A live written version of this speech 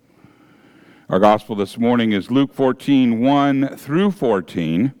Our gospel this morning is Luke 14:1 through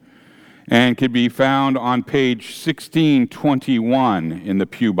 14, and can be found on page 1621 in the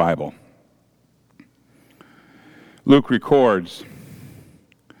Pew Bible. Luke records,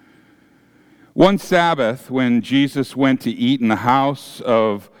 "One Sabbath, when Jesus went to eat in the house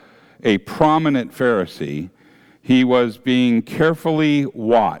of a prominent Pharisee, he was being carefully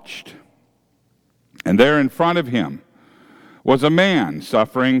watched. And there in front of him was a man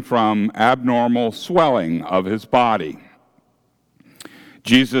suffering from abnormal swelling of his body.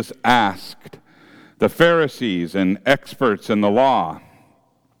 Jesus asked the Pharisees and experts in the law,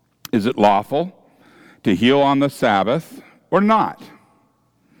 'Is it lawful to heal on the Sabbath or not?'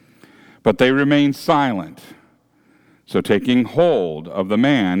 But they remained silent. So taking hold of the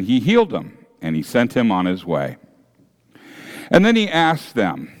man, he healed him, and he sent him on his way. And then he asked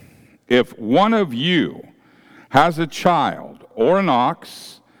them, 'If one of you has a child or an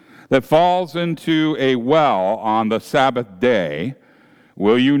ox that falls into a well on the Sabbath day,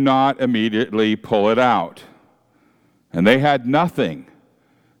 will you not immediately pull it out?' And they had nothing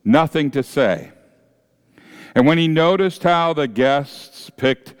to say. And when he noticed how the guests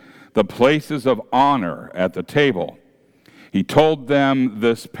picked the places of honor at the table, he told them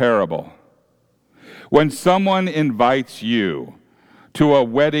this parable. 'When someone invites you to a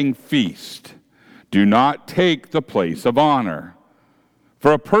wedding feast, do not take the place of honor,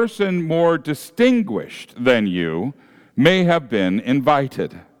 for a person more distinguished than you may have been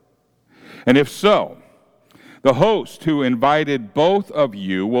invited. And if so, the host who invited both of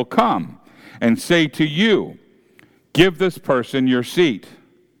you will come and say to you, "Give this person your seat."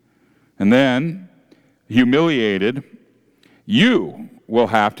 And then, humiliated, you will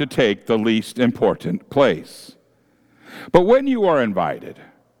have to take the least important place. But when you are invited,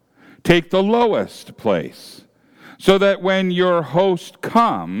 take the lowest place, so that when your host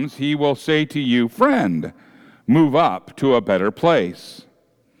comes, he will say to you, "Friend, move up to a better place."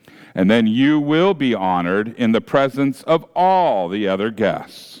 And then you will be honored in the presence of all the other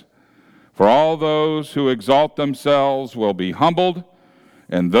guests. For all those who exalt themselves will be humbled,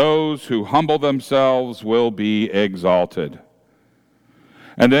 and those who humble themselves will be exalted."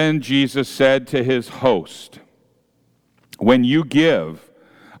 And then Jesus said to his host, "When you give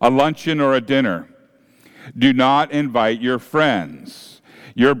a luncheon or a dinner, do not invite your friends,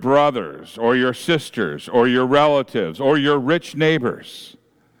 your brothers, or your sisters, or your relatives, or your rich neighbors.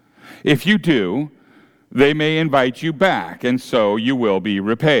 If you do, they may invite you back, and so you will be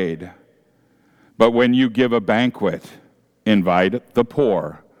repaid. But when you give a banquet, invite the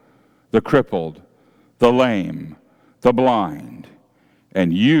poor, the crippled, the lame, the blind,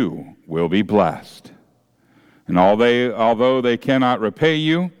 and you will be blessed. And although they cannot repay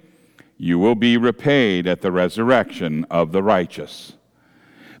you, you will be repaid at the resurrection of the righteous."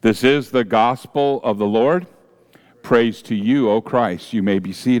 This is the gospel of the Lord. Praise to you, O Christ. You may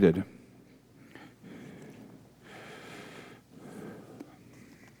be seated.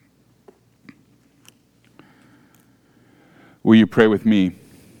 Will you pray with me?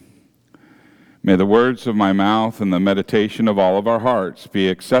 May the words of my mouth and the meditation of all of our hearts be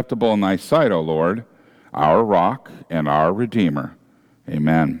acceptable in thy sight, O Lord, our rock and our Redeemer.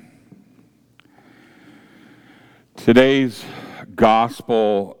 Amen. Today's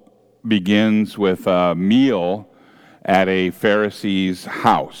gospel begins with a meal at a Pharisee's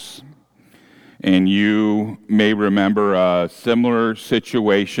house. And you may remember a similar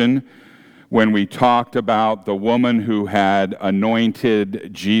situation when we talked about the woman who had anointed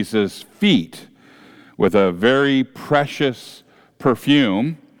Jesus' feet with a very precious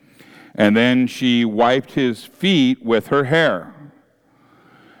perfume, and then she wiped his feet with her hair.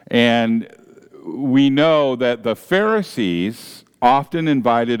 And we know that the Pharisees often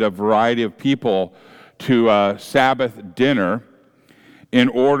invited a variety of people to a Sabbath dinner in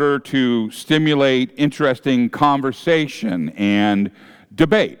order to stimulate interesting conversation and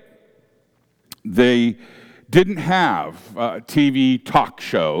debate. They didn't have TV talk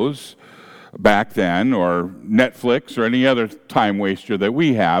shows back then, or Netflix, or any other time waster that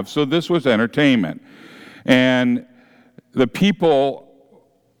we have, so this was entertainment. And the people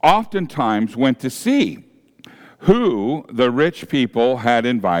oftentimes went to see who the rich people had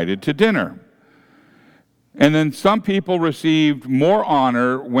invited to dinner. And then some people received more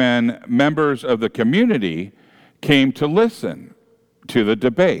honor when members of the community came to listen to the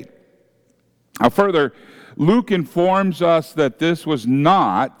debate. Now, further, Luke informs us that this was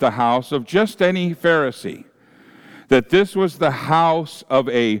not the house of just any Pharisee, that this was the house of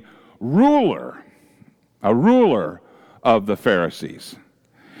a ruler of the Pharisees.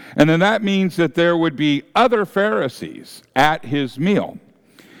 And then that means that there would be other Pharisees at his meal.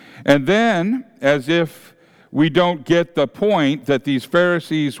 And then, as if we don't get the point that these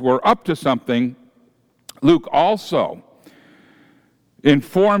Pharisees were up to something, Luke also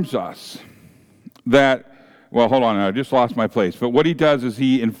informs us that, well, hold on, I just lost my place. But what he does is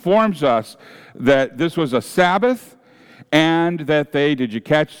he informs us that this was a Sabbath and that they, did you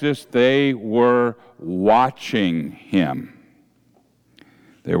catch this? They were watching him.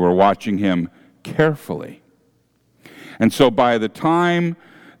 They were watching him carefully. And so by the time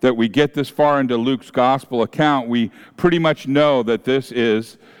that we get this far into Luke's gospel account, we pretty much know that this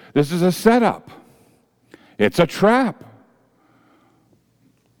is a setup. It's a trap.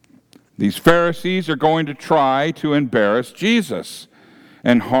 These Pharisees are going to try to embarrass Jesus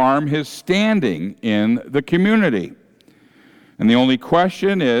and harm his standing in the community. And the only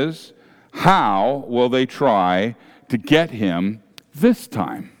question is, how will they try to get him this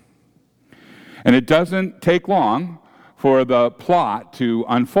time? And it doesn't take long for the plot to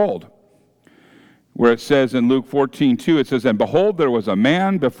unfold. Where it says in Luke 14:2, it says, "And behold, there was a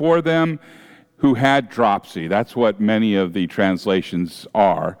man before them who had dropsy." That's what many of the translations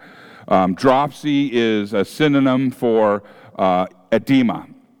are. Dropsy is a synonym for edema.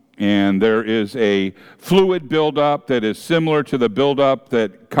 And there is a fluid buildup that is similar to the buildup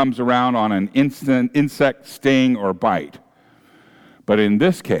that comes around on an insect sting or bite. But in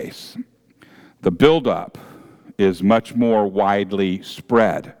this case, the buildup is much more widely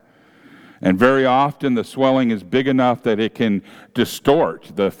spread. And very often the swelling is big enough that it can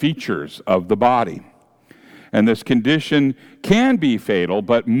distort the features of the body. And this condition can be fatal,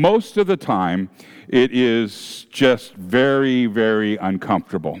 but most of the time it is just very, very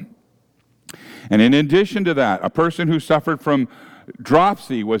uncomfortable. And in addition to that, a person who suffered from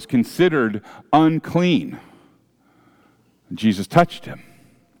dropsy was considered unclean. Jesus touched him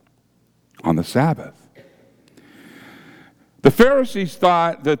on the Sabbath. The Pharisees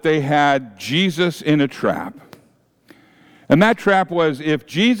thought that they had Jesus in a trap. And that trap was, if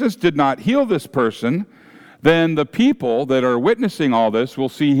Jesus did not heal this person, then the people that are witnessing all this will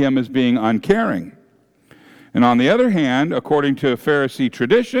see him as being uncaring. And on the other hand, according to Pharisee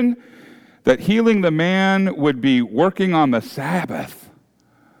tradition, that healing the man would be working on the Sabbath.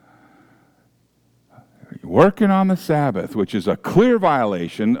 Working on the Sabbath, which is a clear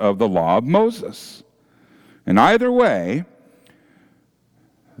violation of the law of Moses. And either way,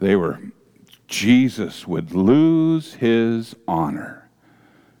 Jesus would lose his honor.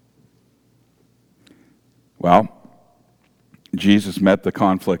 Well, Jesus met the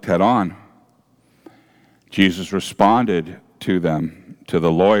conflict head on. Jesus responded to them, to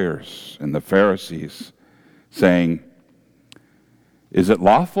the lawyers and the Pharisees, saying, "Is it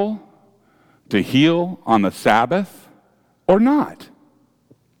lawful to heal on the Sabbath or not?"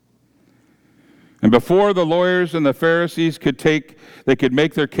 And before the lawyers and the Pharisees could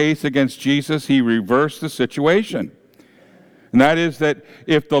make their case against Jesus, he reversed the situation. And that is that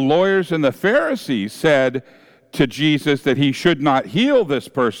if the lawyers and the Pharisees said to Jesus that he should not heal this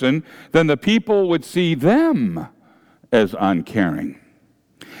person, then the people would see them as uncaring.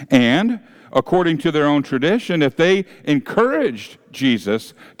 And according to their own tradition, if they encouraged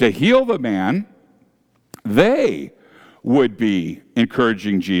Jesus to heal the man, they would be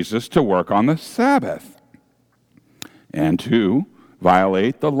encouraging Jesus to work on the Sabbath and to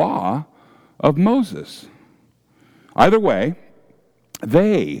violate the law of Moses. Either way,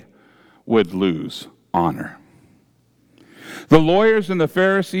 they would lose honor. The lawyers and the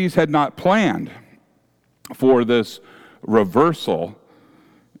Pharisees had not planned for this reversal,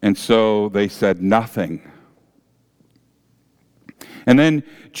 and so they said nothing. And then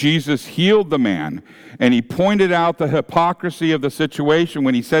Jesus healed the man, and he pointed out the hypocrisy of the situation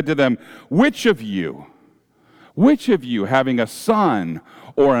when he said to them, which of you having a son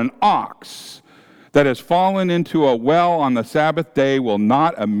or an ox that has fallen into a well on the Sabbath day will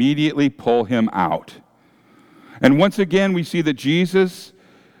not immediately pull him out?" And once again, we see that Jesus,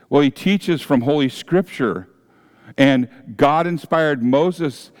 he teaches from Holy Scripture, and God inspired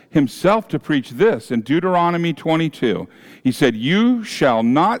Moses himself to preach this in Deuteronomy 22. He said, "You shall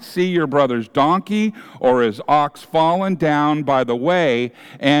not see your brother's donkey or his ox fallen down by the way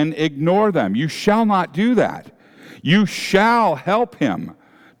and ignore them." You shall not do that. You shall help him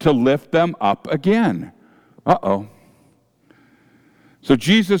to lift them up again. So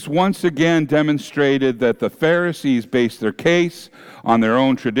Jesus once again demonstrated that the Pharisees based their case on their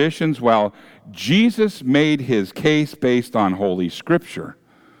own traditions, while Jesus made his case based on Holy Scripture,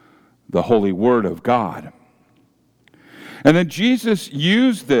 the Holy Word of God. And then Jesus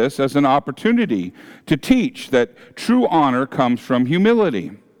used this as an opportunity to teach that true honor comes from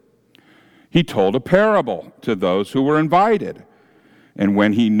humility. He told a parable to those who were invited. And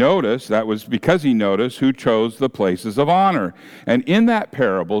when he noticed, that was because he noticed who chose the places of honor. And in that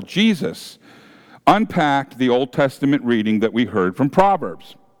parable, Jesus unpacked the Old Testament reading that we heard from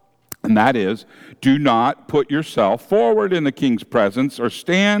Proverbs. And that is, do not put yourself forward in the king's presence or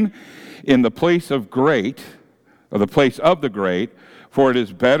stand in the place of great, or the place of the great, for it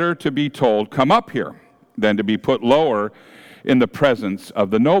is better to be told, come up here, than to be put lower in the presence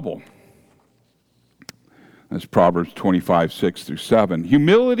of the noble. That's Proverbs 25, 6 through 7.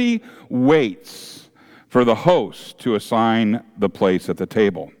 Humility waits for the host to assign the place at the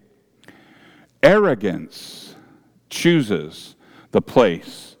table. Arrogance chooses the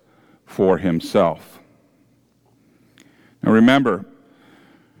place for himself. Now remember,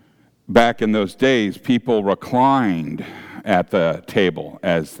 back in those days, people reclined at the table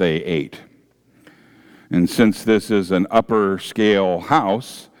as they ate. And since this is an upper scale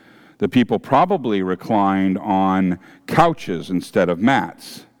house, the people probably reclined on couches instead of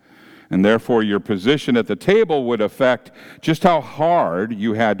mats. And therefore, your position at the table would affect just how hard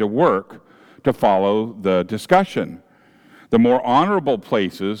you had to work to follow the discussion. The more honorable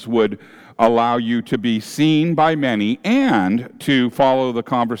places would allow you to be seen by many and to follow the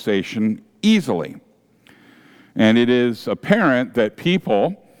conversation easily. And it is apparent that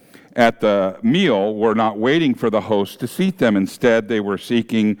people at the meal were not waiting for the host to seat them. Instead, they were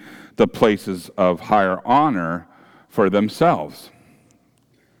seeking the places of higher honor for themselves.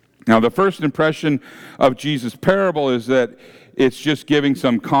 Now, the first impression of Jesus' parable is that it's just giving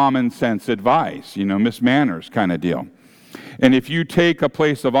some common sense advice, Miss Manners kind of deal. And if you take a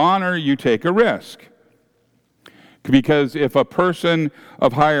place of honor, you take a risk. Because if a person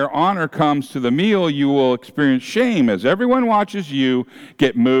of higher honor comes to the meal, you will experience shame as everyone watches you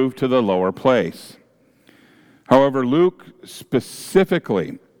get moved to the lower place. However, Luke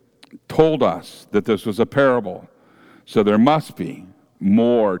specifically told us that this was a parable, so there must be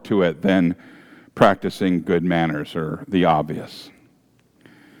more to it than practicing good manners or the obvious.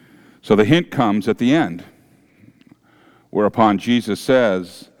 So the hint comes at the end, whereupon Jesus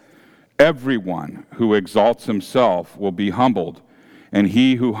says, everyone who exalts himself will be humbled, and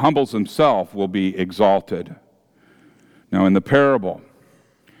he who humbles himself will be exalted. Now, in the parable,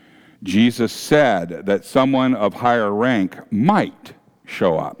 Jesus said that someone of higher rank might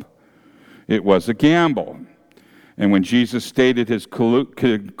show up. It was a gamble. And when Jesus stated his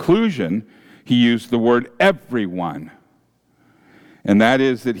conclusion, he used the word everyone. And that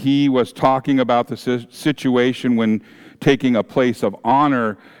is that he was talking about the situation when taking a place of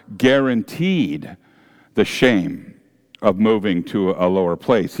honor guaranteed the shame of moving to a lower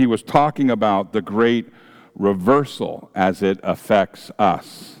place. He was talking about the great reversal as it affects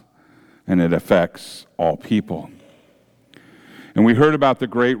us, and it affects all people. And we heard about the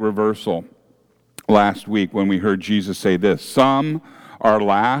great reversal last week when we heard Jesus say this: some are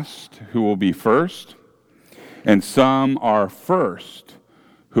last who will be first, and some are first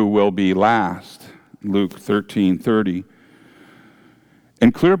who will be last. Luke 13:30.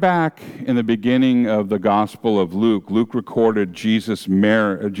 And clear back in the beginning of the Gospel of Luke, Luke recorded Jesus'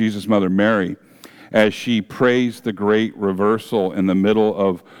 mother Mary as she praised the great reversal in the middle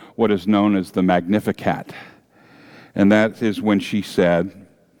of what is known as the Magnificat. And that is when she said,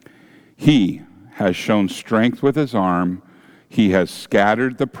 "He has shown strength with his arm. He has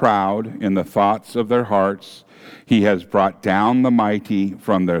scattered the proud in the thoughts of their hearts. He has brought down the mighty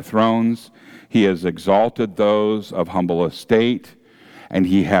from their thrones. He has exalted those of humble estate. And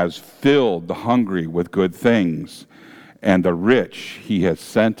he has filled the hungry with good things, and the rich he has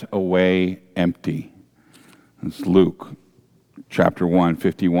sent away empty." It's Luke chapter 1,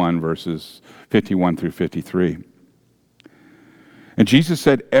 51, verses 51 through 53. And Jesus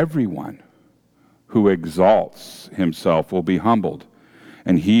said, everyone who exalts himself will be humbled,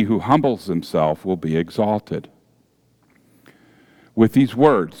 and he who humbles himself will be exalted. With these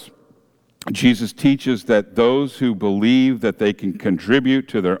words, Jesus teaches that those who believe that they can contribute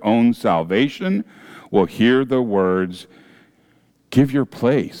to their own salvation will hear the words, "Give your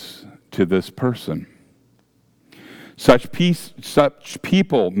place to this person." Such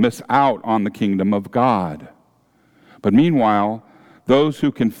people miss out on the kingdom of God. But meanwhile, those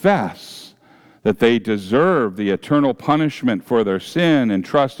who confess that they deserve the eternal punishment for their sin and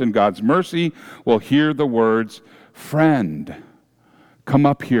trust in God's mercy will hear the words, "Friend, come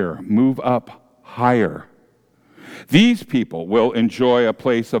up here, move up higher." These people will enjoy a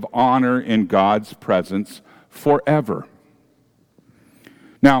place of honor in God's presence forever.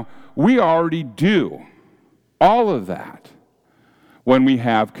 Now, we already do all of that when we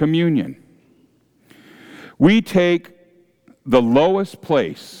have communion. We take the lowest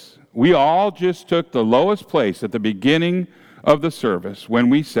place. We all just took the lowest place at the beginning of the service when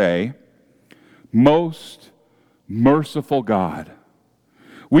we say, "Most merciful God."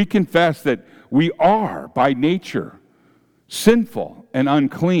 We confess that we are, by nature, sinful and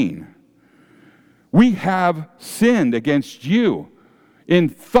unclean. We have sinned against you in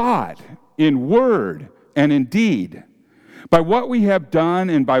thought, in word, and in deed. By what we have done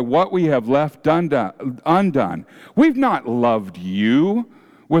and by what we have left undone. We've not loved you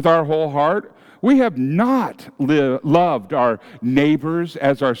with our whole heart. We have not loved our neighbors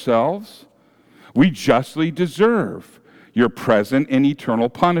as ourselves. We justly deserve your present and eternal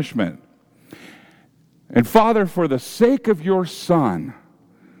punishment. And Father, for the sake of your Son,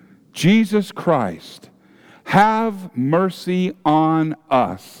 Jesus Christ, have mercy on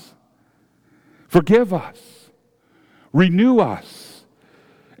us. Forgive us, renew us,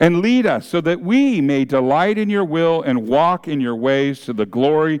 and lead us so that we may delight in your will and walk in your ways to the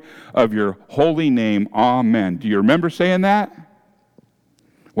glory of your holy name. Amen. Do you remember saying that?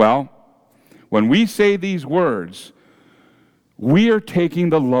 Well, when we say these words, we are taking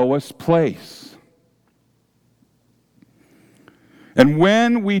the lowest place. And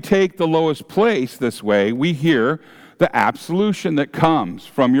when we take the lowest place this way, we hear the absolution that comes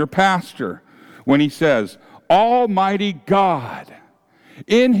from your pastor when he says, "Almighty God,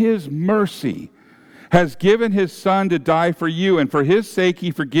 in his mercy, has given his Son to die for you, and for his sake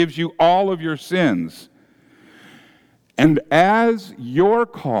he forgives you all of your sins. And as your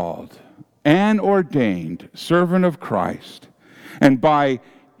called and ordained servant of Christ, and by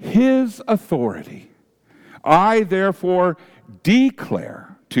his authority, I therefore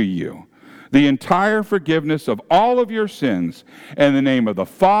declare to you the entire forgiveness of all of your sins in the name of the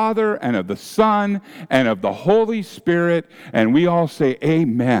Father and of the Son and of the Holy Spirit." And we all say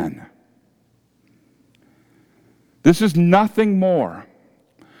amen. This is nothing more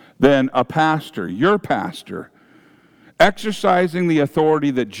than a pastor, your pastor, exercising the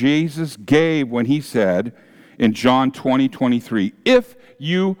authority that Jesus gave when he said in John 20:23, "If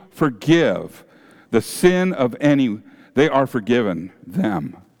you forgive the sin of any, they are forgiven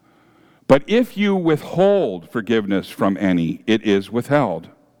them. But if you withhold forgiveness from any, it is withheld."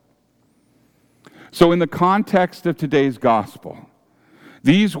 So in the context of today's gospel,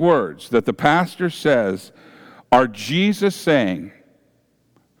 these words that the pastor says are Jesus saying,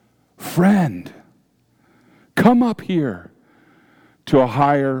 "Friend, come up here to a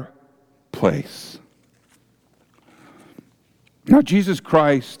higher place." Now, Jesus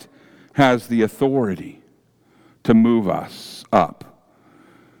Christ has the authority to move us up.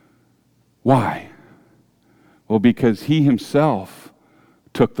 Why? Well, because he himself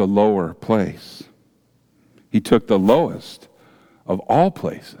took the lower place. He took the lowest of all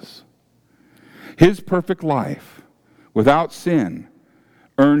places. His perfect life, without sin,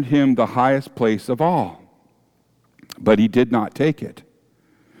 earned him the highest place of all. But he did not take it.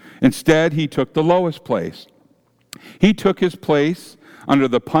 Instead, he took the lowest place. He took his place under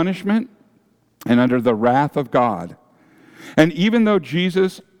the punishment and under the wrath of God. And even though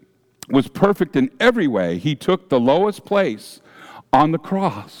Jesus was perfect in every way, he took the lowest place on the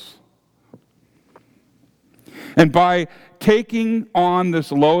cross. And by taking on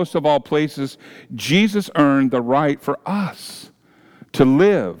this lowest of all places, Jesus earned the right for us to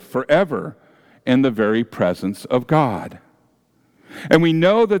live forever in the very presence of God. And we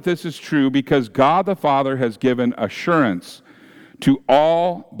know that this is true because God the Father has given assurance to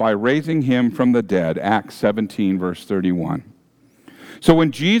all by raising him from the dead, Acts 17, verse 31. So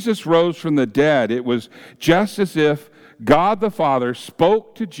when Jesus rose from the dead, it was just as if God the Father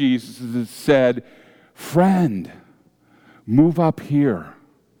spoke to Jesus and said, "Friend, move up here.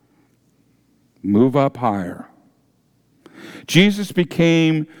 Move up higher." Jesus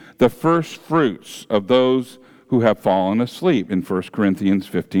became the first fruits of those who have fallen asleep in 1 Corinthians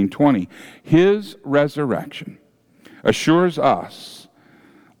 15:20. His resurrection assures us,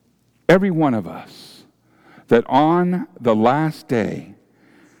 every one of us, that on the last day,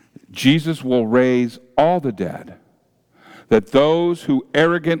 Jesus will raise all the dead, that those who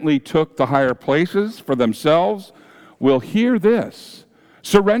arrogantly took the higher places for themselves will hear this: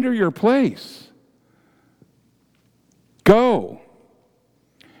 surrender your place. Go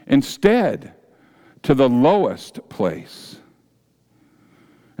instead to the lowest place.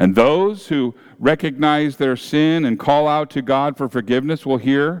 And those who recognize their sin and call out to God for forgiveness will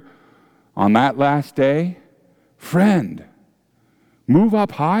hear on that last day, "Friend, move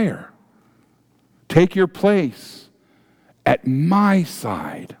up higher. Take your place at my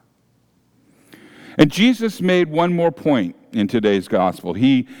side." And Jesus made one more point in today's gospel.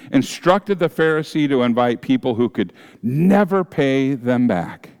 He instructed the Pharisee to invite people who could never pay them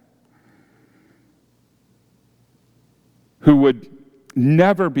back. who would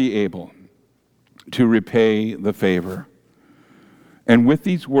never be able to repay the favor. And with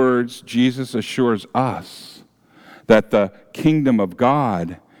these words, Jesus assures us that the kingdom of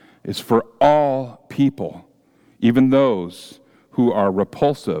God is for all people, even those who are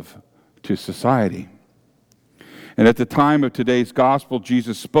repulsive to society. And at the time of today's gospel,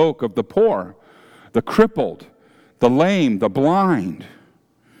 Jesus spoke of the poor, the crippled, the lame, the blind.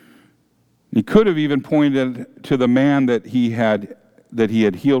 He could have even pointed to the man that he had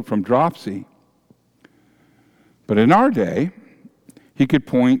healed from dropsy. But in our day, he could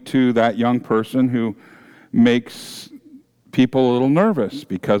point to that young person who makes people a little nervous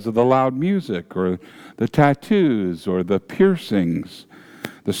because of the loud music or the tattoos or the piercings,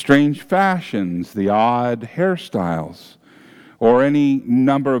 the strange fashions, the odd hairstyles, or any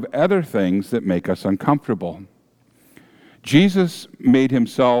number of other things that make us uncomfortable. Jesus made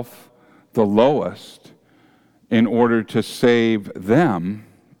himself the lowest in order to save them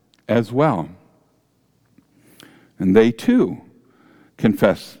as well. And they too can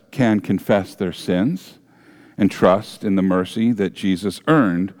confess their sins and trust in the mercy that Jesus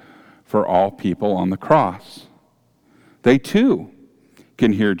earned for all people on the cross. They too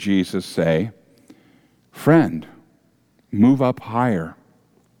can hear Jesus say, "Friend, move up higher."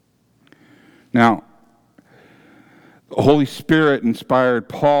 Now, the Holy Spirit inspired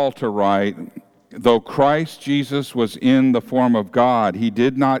Paul to write, "Though Christ Jesus was in the form of God, he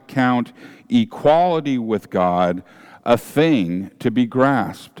did not count equality with God a thing to be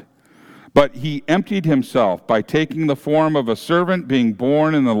grasped. But he emptied himself by taking the form of a servant, being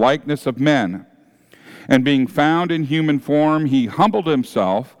born in the likeness of men. And being found in human form, he humbled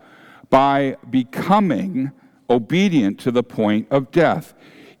himself by becoming obedient to the point of death,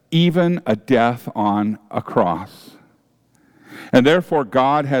 even a death on a cross. And therefore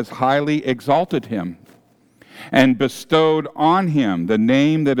God has highly exalted him and bestowed on him the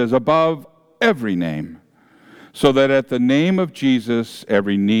name that is above every name, so that at the name of Jesus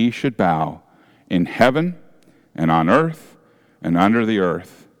every knee should bow in heaven and on earth and under the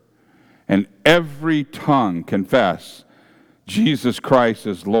earth, and every tongue confess Jesus Christ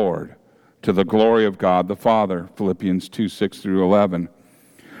is Lord, to the glory of God the Father." Philippians 2:6-11.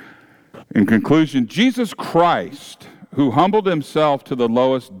 In conclusion, Jesus Christ, who humbled himself to the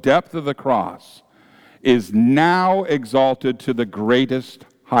lowest depth of the cross, is now exalted to the greatest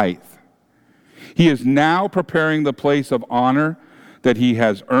height. He is now preparing the place of honor that he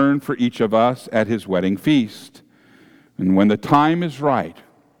has earned for each of us at his wedding feast. And when the time is right,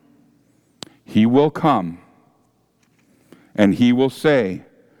 he will come and he will say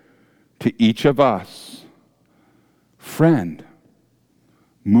to each of us, "Friend,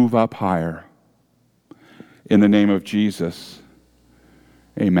 move up higher." In the name of Jesus,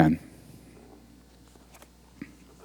 amen.